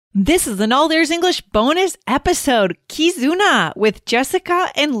This is an All Ears English bonus episode, Kizuna, with Jessica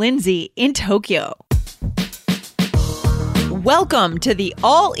and Lindsay in Tokyo. Welcome to the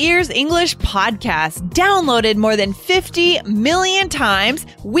All Ears English podcast, downloaded more than 50 million times.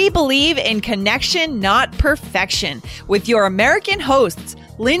 We believe in connection, not perfection, with your American hosts,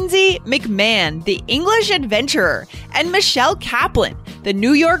 Lindsay McMahon, the English adventurer, and Michelle Kaplan, the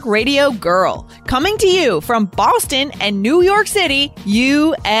New York radio girl, coming to you from Boston and New York City,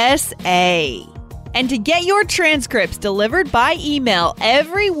 USA. And to get your transcripts delivered by email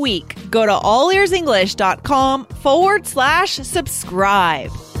every week, go to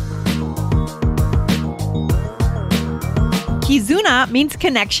allearsenglish.com/subscribe. Kizuna means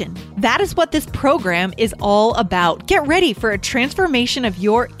connection. That is what this program is all about. Get ready for a transformation of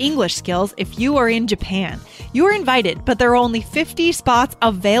your English skills if you are in Japan. You are invited, but there are only 50 spots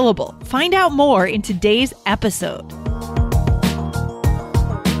available. Find out more in today's episode.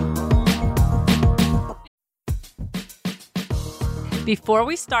 Before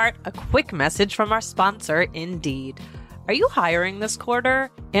we start, a quick message from our sponsor, Indeed. Are you hiring this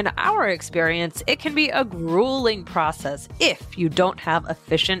quarter? In our experience, it can be a grueling process if you don't have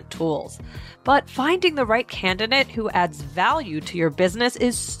efficient tools. But finding the right candidate who adds value to your business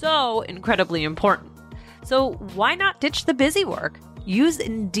is so incredibly important. So why not ditch the busy work? Use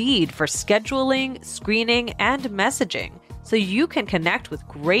Indeed for scheduling, screening, and messaging so you can connect with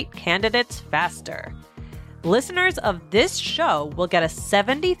great candidates faster. Listeners of this show will get a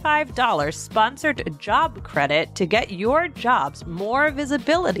 $75 sponsored job credit to get your jobs more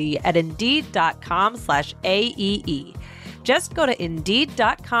visibility at Indeed.com/AEE. Just go to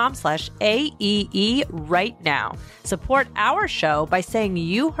Indeed.com/AEE right now. Support our show by saying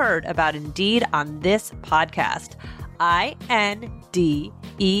you heard about Indeed on this podcast.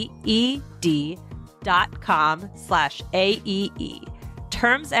 INDEED.com/AEE.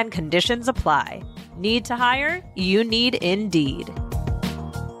 Terms and conditions apply. Need to hire? You need Indeed.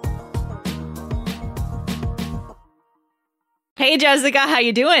 Hey, Jessica, how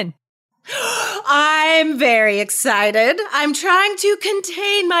you doing? I'm very excited. I'm trying to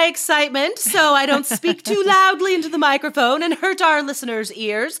contain my excitement so I don't speak too loudly into the microphone and hurt our listeners'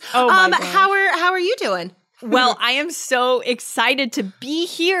 ears. Oh my gosh. How are you doing? Well, I am so excited to be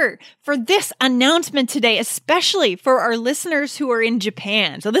here for this announcement today, especially for our listeners who are in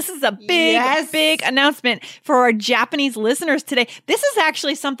Japan. So this is a big announcement for our Japanese listeners today. This is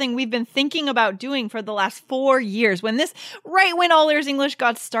actually something we've been thinking about doing for the last 4 years. When All Ears English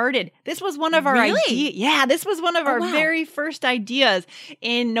got started, this was one of our ideas. Yeah, this was one of our very first ideas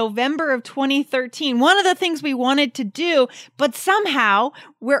in November of 2013. One of the things we wanted to do, but somehow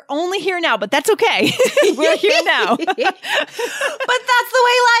we're only here now, but that's okay. We're here now. But that's the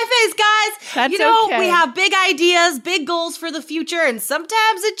way life is, guys. That's okay. We have big ideas, big goals for the future, and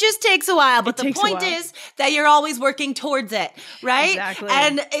sometimes it just takes a while. But the point is that you're always working towards it, right? Exactly.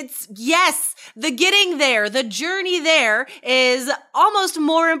 And the getting there, the journey there is almost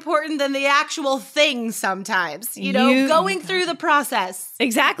more important than the actual thing sometimes, going through the process.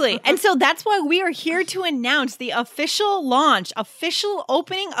 Exactly. And so that's why we are here to announce the official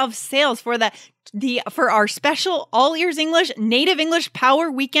opening of sales for our special All Ears English Native English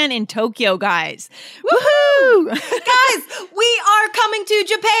Power Weekend in Tokyo, guys. Woohoo! Guys, we are coming to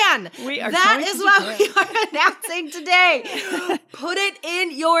Japan. That is what we are announcing today. Put it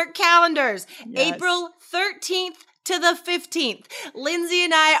in your calendars. Yes. April 13th to the 15th. Lindsay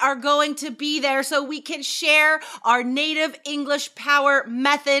and I are going to be there so we can share our native English power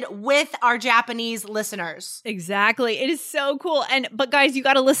method with our Japanese listeners. Exactly. It is so cool. But guys, you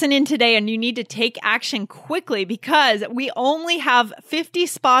got to listen in today and you need to take action quickly because we only have 50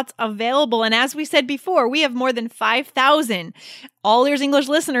 spots available. And as we said before, we have more than 5,000 All Ears English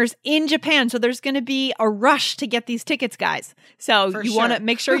listeners in Japan. So there's going to be a rush to get these tickets, guys. So want to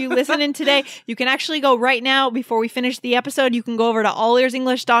make sure you listen in today. You can actually go right now before we finish the episode. You can go over to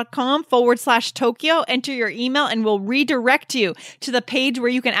allearsenglish.com/Tokyo, enter your email, and we'll redirect you to the page where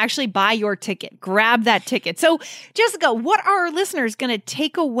you can actually buy your ticket. Grab that ticket. So Jessica, what are our listeners going to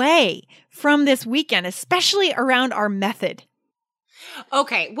take away from this weekend, especially around our method?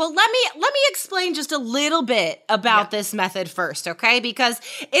 Okay, well, let me explain just a little bit about this method first, okay? Because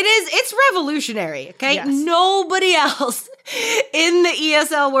it's revolutionary, okay? Yes. Nobody else in the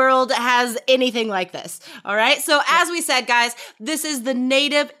ESL world has anything like this, all right? So as we said, guys, this is the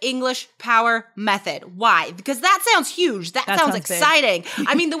Native English Power Method. Why? Because that sounds huge. That sounds exciting.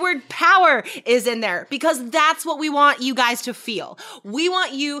 I mean, the word power is in there because that's what we want you guys to feel. We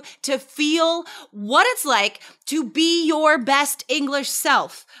want you to feel what it's like to be your best English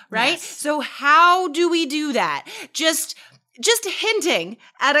self, right? Yes. So how do we do that? Just just hinting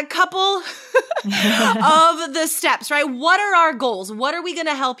at a couple of the steps, right? What are our goals? What are we going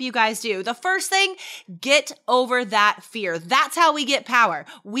to help you guys do? The first thing, get over that fear. That's how we get power.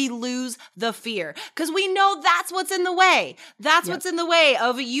 We lose the fear because we know that's what's in the way. That's what's in the way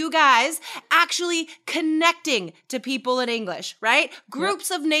of you guys actually connecting to people in English, right?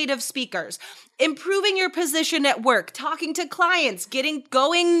 Groups of native speakers. Improving your position at work, talking to clients,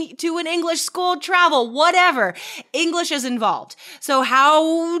 going to an English school, travel, whatever. English is involved. So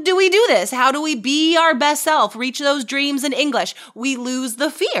how do we do this? How do we be our best self, reach those dreams in English? We lose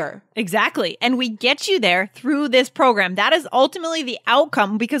the fear. Exactly. And we get you there through this program. That is ultimately the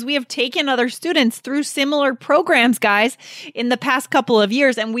outcome because we have taken other students through similar programs, guys, in the past couple of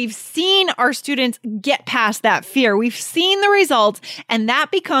years. And we've seen our students get past that fear. We've seen the results, and that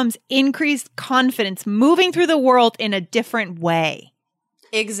becomes increased confidence moving through the world in a different way.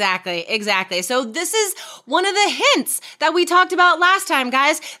 Exactly. So this is one of the hints that we talked about last time,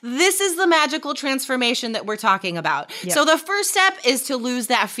 guys. This is the magical transformation that we're talking about. Yep. So the first step is to lose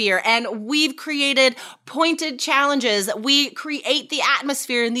that fear. And we've created pointed challenges. We create the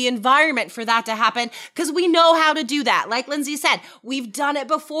atmosphere and the environment for that to happen because we know how to do that. Like Lindsay said, we've done it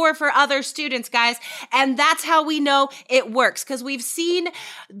before for other students, guys. And that's how we know it works because we've seen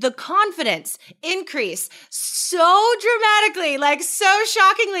the confidence increase so dramatically, like so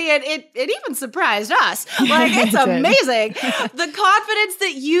shockingly, it even surprised us. Like, it's amazing. The confidence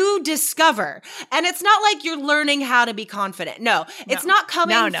that you discover. And it's not like you're learning how to be confident. No, it's not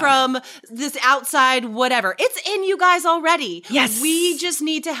coming from this outside whatever. It's in you guys already. Yes. We just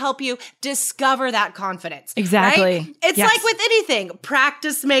need to help you discover that confidence. Exactly. Right? It's like with anything,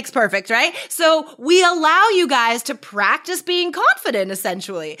 practice makes perfect, right? So we allow you guys to practice being confident,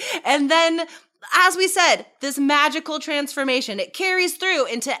 essentially. And then, as we said, this magical transformation, it carries through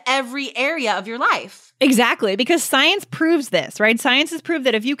into every area of your life. Exactly, because science proves this, right? Science has proved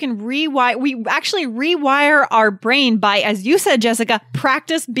that if you can we actually rewire our brain by, as you said, Jessica,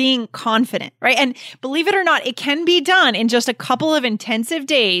 practice being confident, right? And believe it or not, it can be done in just a couple of intensive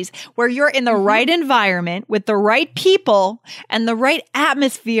days where you're in the right environment with the right people and the right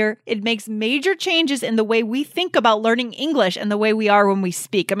atmosphere. It makes major changes in the way we think about learning English and the way we are when we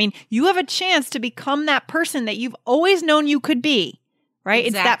speak. I mean, you have a chance to become that person that you've always known you could be, right?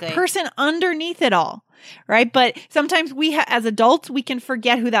 Exactly. It's that person underneath it all. Right. But sometimes as adults, we can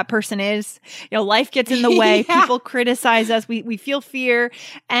forget who that person is. You know, life gets in the way. People criticize us. We feel fear,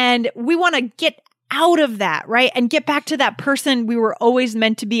 and we want to get out of that, right? And get back to that person we were always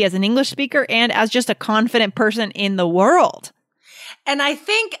meant to be as an English speaker and as just a confident person in the world. And I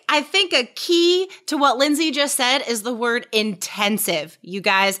think a key to what Lindsay just said is the word intensive, you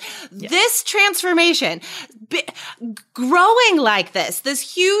guys. Yeah. This transformation, growing like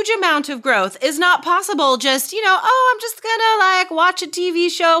this huge amount of growth is not possible just, I'm just gonna watch a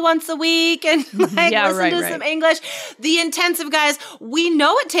TV show once a week and listen to some English. The intensive, guys, we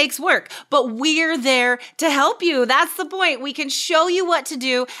know it takes work, but we're there to help you. That's the point. We can show you what to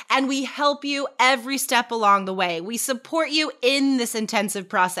do, and we help you every step along the way. We support you in this intensive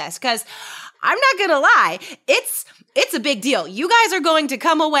process because I'm not going to lie, it's a big deal. You guys are going to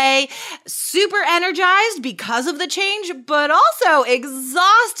come away super energized because of the change, but also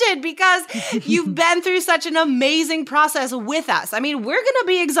exhausted because you've been through such an amazing process with us. I mean, we're going to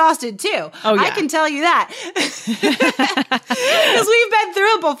be exhausted too. Oh, yeah. I can tell you that because we've been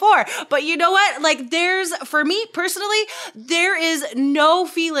through it before. But you know what? For me personally, there is no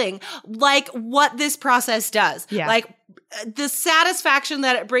feeling like what this process does. Yeah. The satisfaction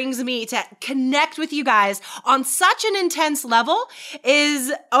that it brings me to connect with you guys on such an intense level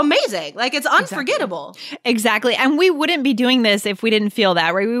is amazing. It's unforgettable. Exactly. And we wouldn't be doing this if we didn't feel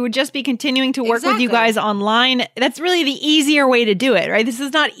that, right? We would just be continuing to work with you guys online. That's really the easier way to do it, right? This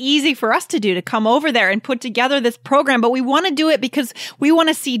is not easy for us to do, to come over there and put together this program, but we want to do it because we want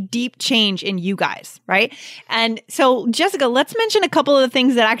to see deep change in you guys, right? And so, Jessica, let's mention a couple of the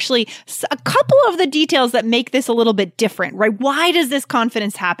things that a couple of the details that make this a little bit different. Right? Why does this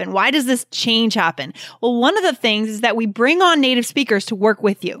confidence happen? Why does this change happen? Well, one of the things is that we bring on native speakers to work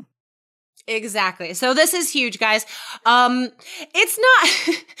with you. Exactly. So this is huge, guys. It's not,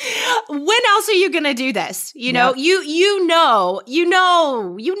 when else are you going to do this? You know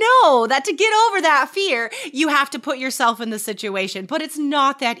that to get over that fear, you have to put yourself in the situation, but it's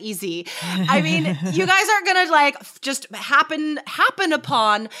not that easy. I mean, you guys aren't going to just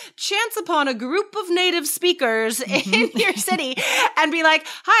chance upon a group of native speakers in your city and be like,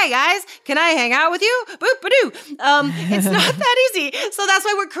 hi guys, can I hang out with you? Boop-a-doo. It's not that easy. So that's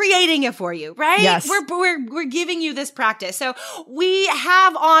why we're creating it for for you, right? Yes. We're giving you this practice. So we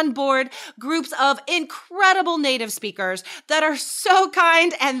have on board groups of incredible native speakers that are so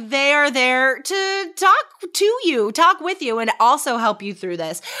kind, and they are there to talk with you, and also help you through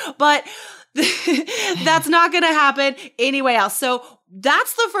this. But that's not going to happen anyway else. So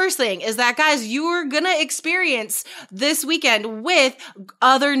that's the first thing, is that, guys, you're going to experience this weekend with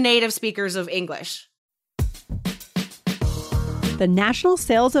other native speakers of English. The national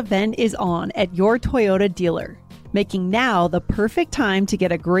sales event is on at your Toyota dealer, making now the perfect time to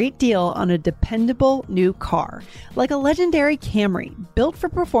get a great deal on a dependable new car, like a legendary Camry, built for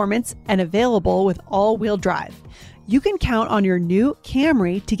performance and available with all-wheel drive. You can count on your new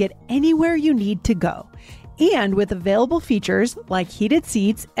Camry to get anywhere you need to go. And with available features like heated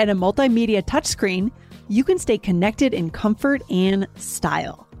seats and a multimedia touchscreen, you can stay connected in comfort and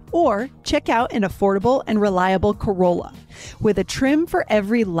style. Or check out an affordable and reliable Corolla with a trim for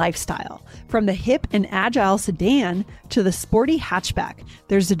every lifestyle. From the hip and agile sedan to the sporty hatchback,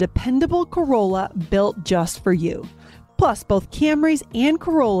 there's a dependable Corolla built just for you. Plus, both Camrys and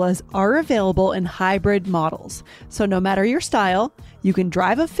Corollas are available in hybrid models. So no matter your style, you can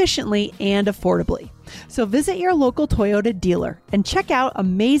drive efficiently and affordably. So visit your local Toyota dealer and check out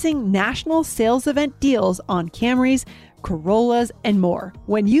amazing national sales event deals on Camrys, Corollas, and more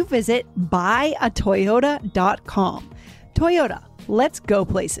when you visit buyatoyota.com. Toyota, let's go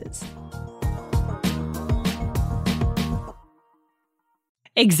places.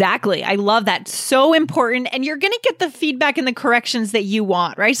 Exactly. I love that. So important. And you're going to get the feedback and the corrections that you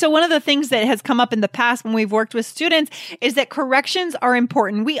want, right? So one of the things that has come up in the past when we've worked with students is that corrections are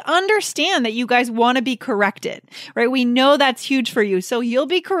important. We understand that you guys want to be corrected, right? We know that's huge for you. So you'll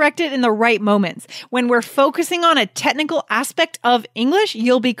be corrected in the right moments. When we're focusing on a technical aspect of English,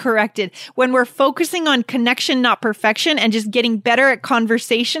 you'll be corrected. When we're focusing on connection, not perfection, and just getting better at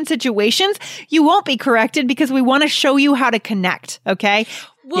conversation situations, you won't be corrected because we want to show you how to connect. Okay.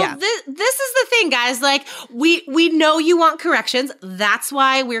 Well, Yeah. this is the thing, guys. Like, we know you want corrections. That's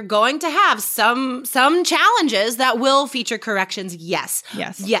why we're going to have some challenges that will feature corrections. Yes.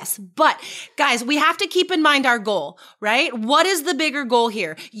 But guys, we have to keep in mind our goal, right? What is the bigger goal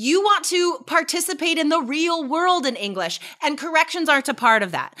here? You want to participate in the real world in English, and corrections aren't a part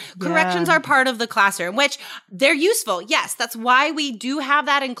of that. Corrections are part of the classroom, which they're useful. Yes, that's why we do have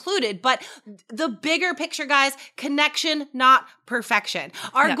that included. But the bigger picture, guys, connection, not perfection.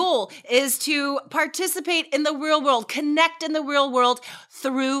 Our goal is to participate in the real world, connect in the real world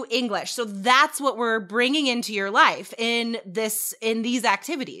through English. So that's what we're bringing into your life in these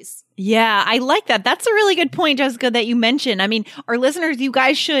activities. Yeah, I like that. That's a really good point, Jessica, that you mentioned. I mean, our listeners, you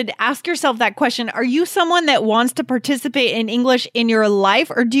guys should ask yourself that question. Are you someone that wants to participate in English in your life,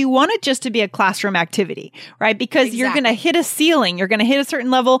 or do you want it just to be a classroom activity, right? Because you're going to hit a ceiling. You're going to hit a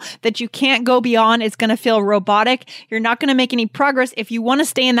certain level that you can't go beyond. It's going to feel robotic. You're not going to make any progress if you want to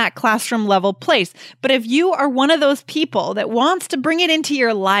stay in that classroom level place. But if you are one of those people that wants to bring it into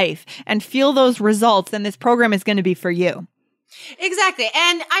your life and feel those results, then this program is going to be for you. Exactly.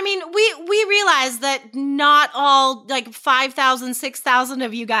 And I mean, we realize that not all like 5,000, 6,000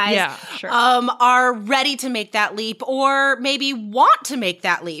 of you guys are ready to make that leap, or maybe want to make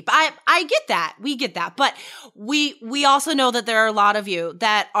that leap. I get that. We get that. But we also know that there are a lot of you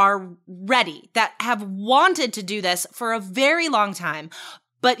that are ready, that have wanted to do this for a very long time,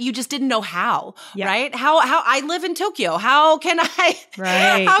 but you just didn't know how, right? How I live in Tokyo. How can I, can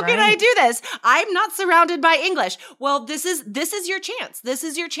I do this? I'm not surrounded by English. Well, this is your chance. This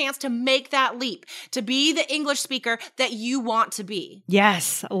is your chance to make that leap, to be the English speaker that you want to be.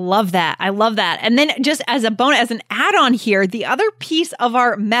 Yes. Love that. I love that. And then just as a bonus, as an add-on here, the other piece of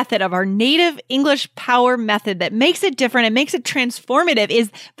our method, of our native English power method that makes it different and makes it transformative is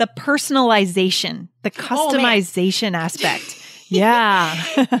the personalization, the customization aspect. Yeah.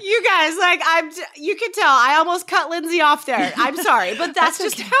 You guys, like, you can tell I almost cut Lindsay off there. I'm sorry, but that's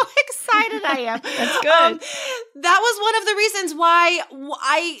just how excited I am. That's good. That was one of the reasons why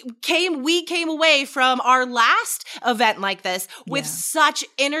we came away from our last event like this with such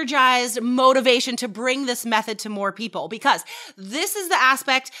energized motivation to bring this method to more people, because this is the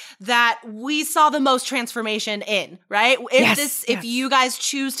aspect that we saw the most transformation in, right? If you guys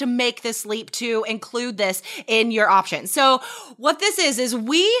choose to make this leap to include this in your options. So what this is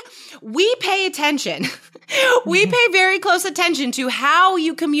we pay attention. We pay very close attention to how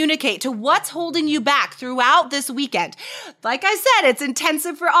you communicate, to what's holding you back throughout this weekend. Like I said, it's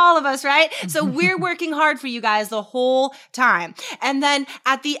intensive for all of us, right? So we're working hard for you guys the whole time. And then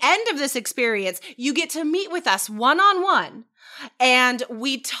at the end of this experience, you get to meet with us one-on-one and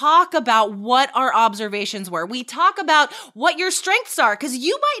we talk about what our observations were. We talk about what your strengths are, because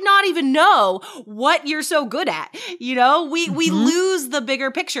you might not even know what you're so good at. You know, we lose the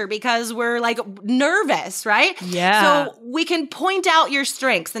bigger picture because we're like nervous, right? Yeah. So we can point out your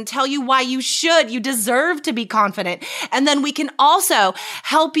strengths and tell you why you deserve to be confident. And then we can also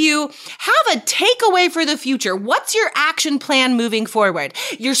help you have a takeaway for the future. What's your action plan moving forward?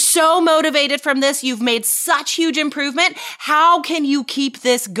 You're so motivated from this. You've made such huge improvement. How can you keep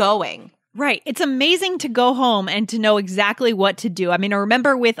this going? Right. It's amazing to go home and to know exactly what to do. I mean, I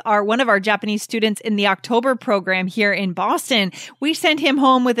remember with one of our Japanese students in the October program here in Boston, we sent him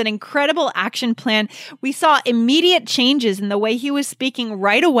home with an incredible action plan. We saw immediate changes in the way he was speaking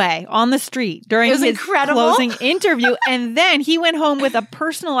right away on the street during his closing interview. And then he went home with a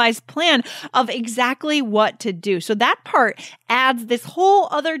personalized plan of exactly what to do. So that part adds this whole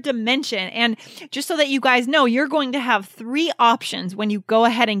other dimension. And just so that you guys know, you're going to have 3 options when you go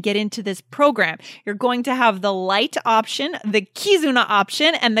ahead and get into this program. You're going to have the light option, the Kizuna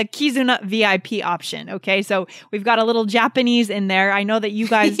option, and the Kizuna VIP option. Okay, so we've got a little Japanese in there. I know that you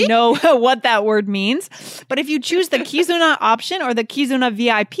guys know what that word means. But if you choose the Kizuna option or the Kizuna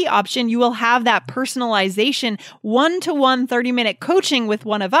VIP option, you will have that personalization, 1-to-1 30-minute coaching with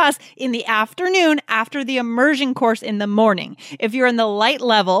one of us in the afternoon after the immersion course in the morning. If you're in the light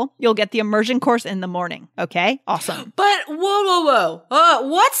level, you'll get the immersion course in the morning. Okay, awesome. But whoa.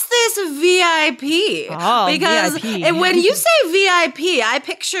 What's this VIP? Oh, because VIP. When you say VIP, I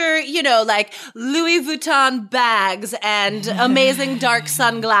picture, like Louis Vuitton bags and amazing dark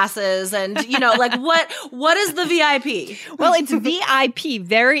sunglasses and, like what is the VIP? Well, it's VIP,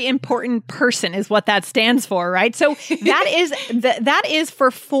 very important person is what that stands for, right? So that is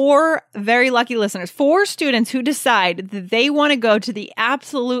for 4 very lucky listeners, 4 students who decide that they want to go to the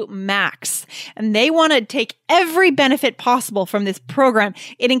absolute max and they want to take every benefit possible from this program.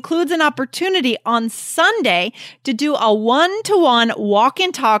 It includes an opportunity on Sunday to do a 1-to-1 walk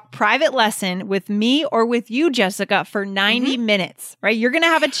and talk private lesson with me or with you, Jessica, for 90 minutes, right? You're going to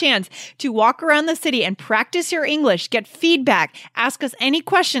have a chance to walk around the city and practice your English, get feedback, ask us any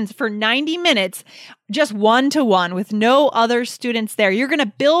questions for 90 minutes, just 1-to-1 with no other students there. You're going to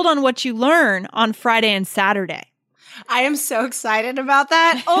build on what you learn on Friday and Saturday. I am so excited about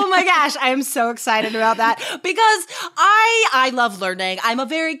that. Oh my gosh, I am so excited about that because I love learning. I'm a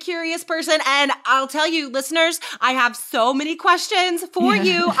very curious person, and I'll tell you, listeners, I have so many questions for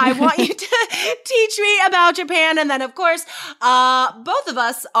you. I want you to teach me about Japan, and then of course, both of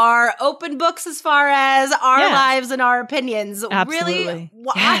us are open books as far as our lives and our opinions. Absolutely. Really,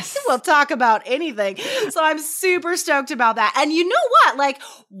 I will talk about anything. So I'm super stoked about that. And you know what? Like,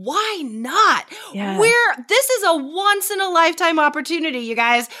 why not? Yeah. This is a once in a lifetime opportunity, you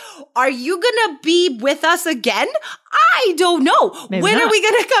guys. Are you gonna be with us again? I don't know. Maybe when not. are we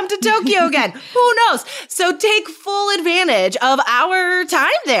gonna come to Tokyo again? Who knows? So take full advantage of our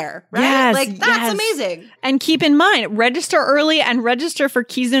time there, right? Yes, like that's yes. amazing. And keep in mind, register early and register for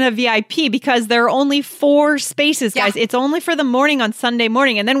Kizuna VIP because there are only 4 spaces, guys. Yeah. It's only for the morning on Sunday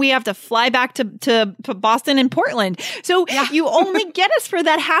morning. And then we have to fly back to Boston and Portland. So you only get us for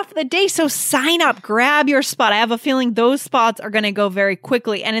that half the day. So sign up, grab your spot. I have a feeling those spots are going to go very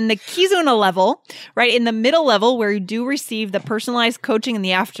quickly. And in the Kizuna level, right, in the middle level where you do receive the personalized coaching in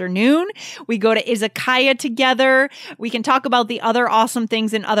the afternoon, we go to izakaya together. We can talk about the other awesome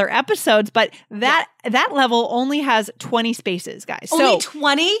things in other episodes, but that level only has 20 spaces, guys. Only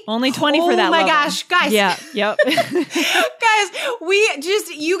 20? Only 20 for that level. Oh my gosh, guys. Yeah, yep. Guys,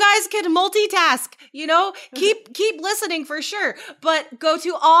 you guys can multitask, keep listening for sure. But go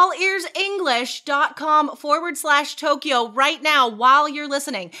to allearsenglish.com/Tokyo right now while you're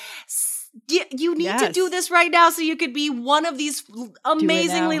listening. You need to do this right now so you could be one of these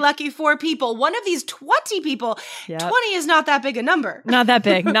amazingly lucky 4 people. One of these 20 people. Yep. 20 is not that big a number. Not that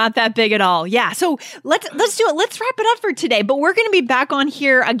big. Not that big at all. Yeah. So let's do it. Let's wrap it up for today. But we're going to be back on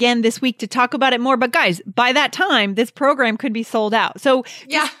here again this week to talk about it more. But guys, by that time, this program could be sold out. So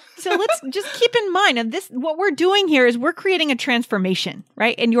So let's just keep in mind, and what we're doing here is we're creating a transformation,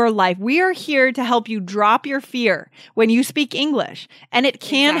 right, in your life. We are here to help you drop your fear when you speak English. And it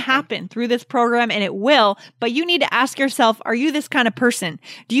can happen through this program, and it will. But you need to ask yourself, are you this kind of person?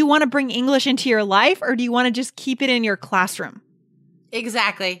 Do you want to bring English into your life, or do you want to just keep it in your classroom?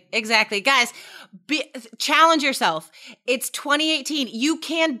 Exactly. Guys, challenge yourself. It's 2018. You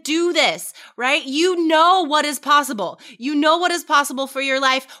can do this, right? You know what is possible. You know what is possible for your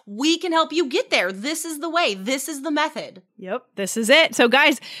life. We can help you get there. This is the way. This is the method. Yep, this is it. So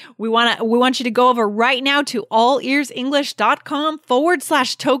guys, we want you to go over right now to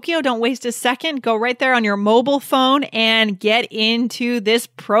allearsenglish.com/Tokyo. Don't waste a second. Go right there on your mobile phone and get into this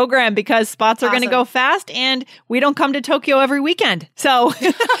program because spots are going to go fast and we don't come to Tokyo every weekend. So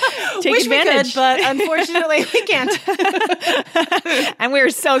take Wish advantage. We could, but unfortunately we can't. And we're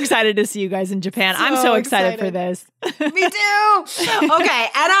so excited to see you guys in Japan. I'm so excited for this. Me too. Okay,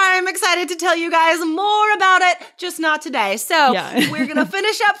 and I'm excited to tell you guys more about it, just not today. So we're going to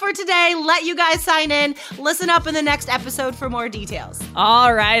finish up for today, let you guys sign in, listen up in the next episode for more details.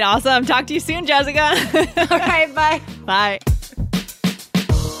 All right, awesome. Talk to you soon, Jessica. All right, bye. Bye.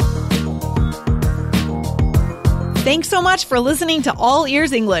 Thanks so much for listening to All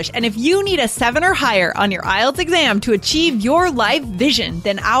Ears English. And if you need a 7 or higher on your IELTS exam to achieve your life vision,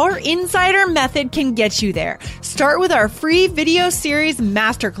 then our Insider Method can get you there. Start with our free video series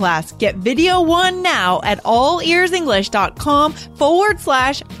masterclass. Get video 1 now at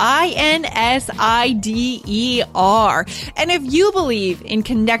allearsenglish.com/INSIDER. And if you believe in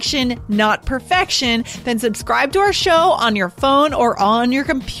connection, not perfection, then subscribe to our show on your phone or on your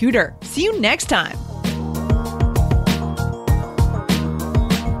computer. See you next time.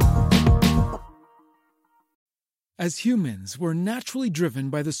 As humans, we're naturally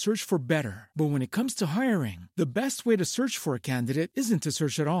driven by the search for better. But when it comes to hiring, the best way to search for a candidate isn't to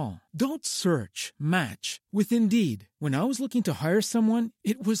search at all. Don't search, match with Indeed. When I was looking to hire someone,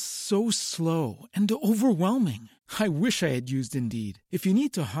 it was so slow and overwhelming. I wish I had used Indeed. If you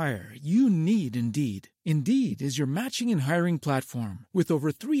need to hire, you need Indeed. Indeed is your matching and hiring platform with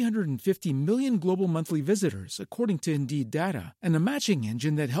over 350 million global monthly visitors, according to Indeed data, and a matching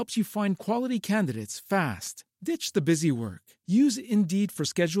engine that helps you find quality candidates fast. Ditch the busy work. Use Indeed for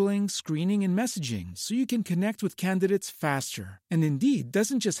scheduling, screening, and messaging so you can connect with candidates faster. And Indeed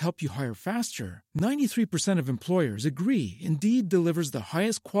doesn't just help you hire faster. 93% of employers agree Indeed delivers the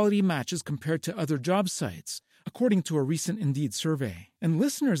highest quality matches compared to other job sites, according to a recent Indeed survey. And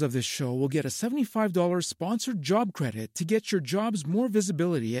listeners of this show will get a $75 sponsored job credit to get your jobs more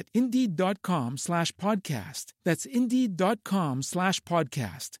visibility at Indeed.com/podcast. That's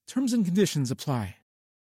Indeed.com/podcast. Terms and conditions apply.